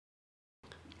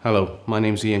Hello, my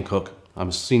name's Ian Cook. I'm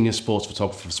a senior sports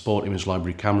photographer for Sport Image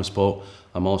Library Camera Sport.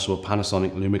 I'm also a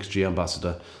Panasonic Lumix G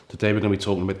ambassador. Today we're going to be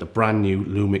talking about the brand new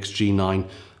Lumix G9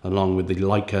 along with the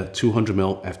Leica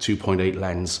 200mm f2.8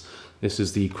 lens. This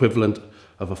is the equivalent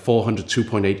of a 400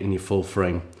 2.8 in your full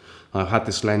frame. I've had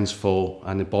this lens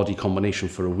and a body combination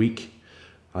for a week.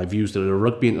 I've used it at a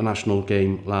rugby international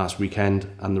game last weekend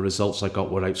and the results I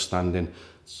got were outstanding.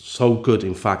 So good,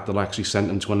 in fact, that I actually sent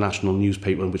them to a national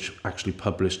newspaper which actually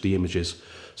published the images.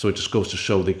 So it just goes to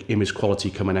show the image quality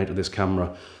coming out of this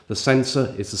camera. The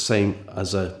sensor is the same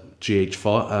as a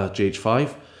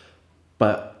GH5,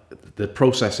 but the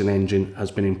processing engine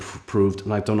has been improved,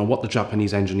 and I don't know what the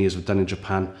Japanese engineers have done in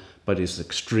Japan, but it's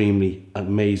extremely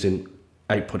amazing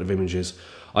output of images.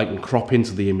 I can crop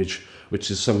into the image,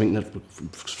 which is something that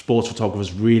sports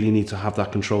photographers really need to have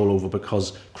that control over,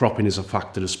 because cropping is a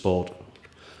factor of sport.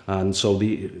 And so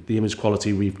the image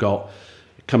quality we've got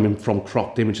coming from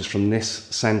cropped images from this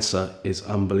sensor is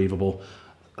unbelievable.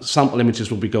 Sample images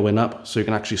will be going up, so you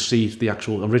can actually see the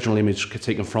actual original image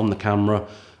taken from the camera,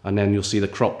 and then you'll see the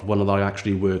cropped one that I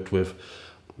actually worked with.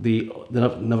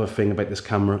 Another thing about this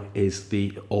camera is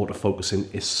the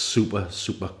autofocusing is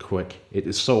super quick. It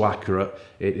is so accurate,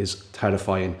 it is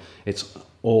terrifying. It's an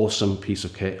awesome piece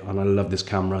of kit and I love this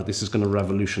camera. This is going to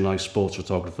revolutionize sports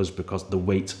photographers because the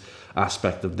weight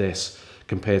aspect of this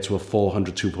compared to a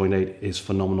 400 2.8 is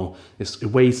phenomenal. It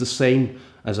weighs the same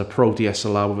as a Pro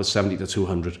DSLR with a 70 to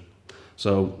 200.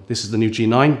 So this is the new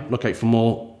G9. Look out for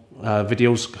more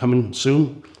videos coming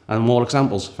soon and more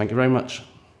examples. Thank you very much.